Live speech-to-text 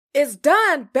is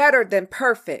done better than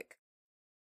perfect.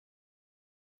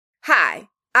 Hi,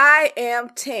 I am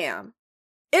Tam.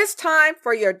 It's time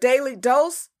for your daily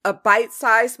dose of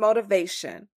bite-sized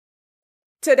motivation.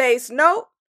 Today's note,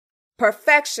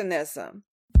 perfectionism.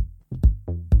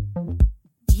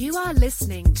 You are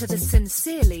listening to the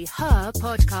Sincerely Her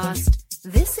podcast.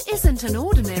 This isn't an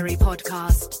ordinary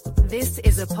podcast. This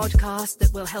is a podcast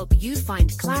that will help you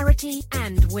find clarity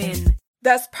and win.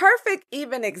 Does perfect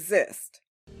even exist?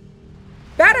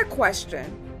 Better question,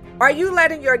 are you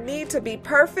letting your need to be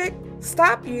perfect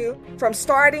stop you from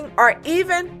starting or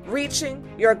even reaching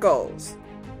your goals?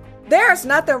 There's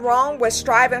nothing wrong with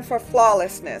striving for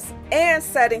flawlessness and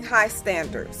setting high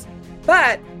standards,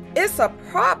 but it's a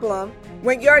problem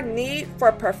when your need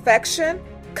for perfection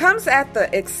comes at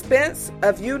the expense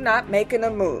of you not making a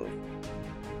move.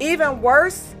 Even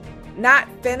worse, not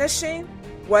finishing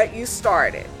what you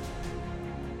started.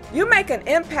 You make an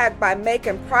impact by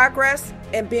making progress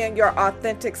and being your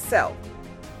authentic self,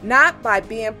 not by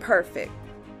being perfect.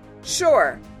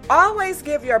 Sure, always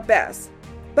give your best,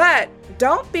 but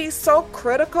don't be so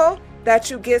critical that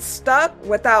you get stuck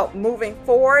without moving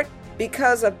forward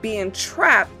because of being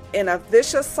trapped in a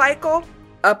vicious cycle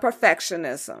of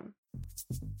perfectionism.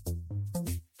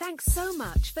 Thanks so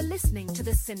much for listening to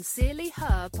the Sincerely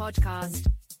Her podcast.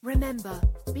 Remember,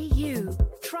 be you,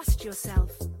 trust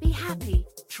yourself, be happy,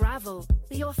 travel,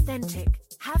 be authentic,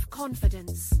 have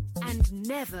confidence, and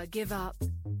never give up.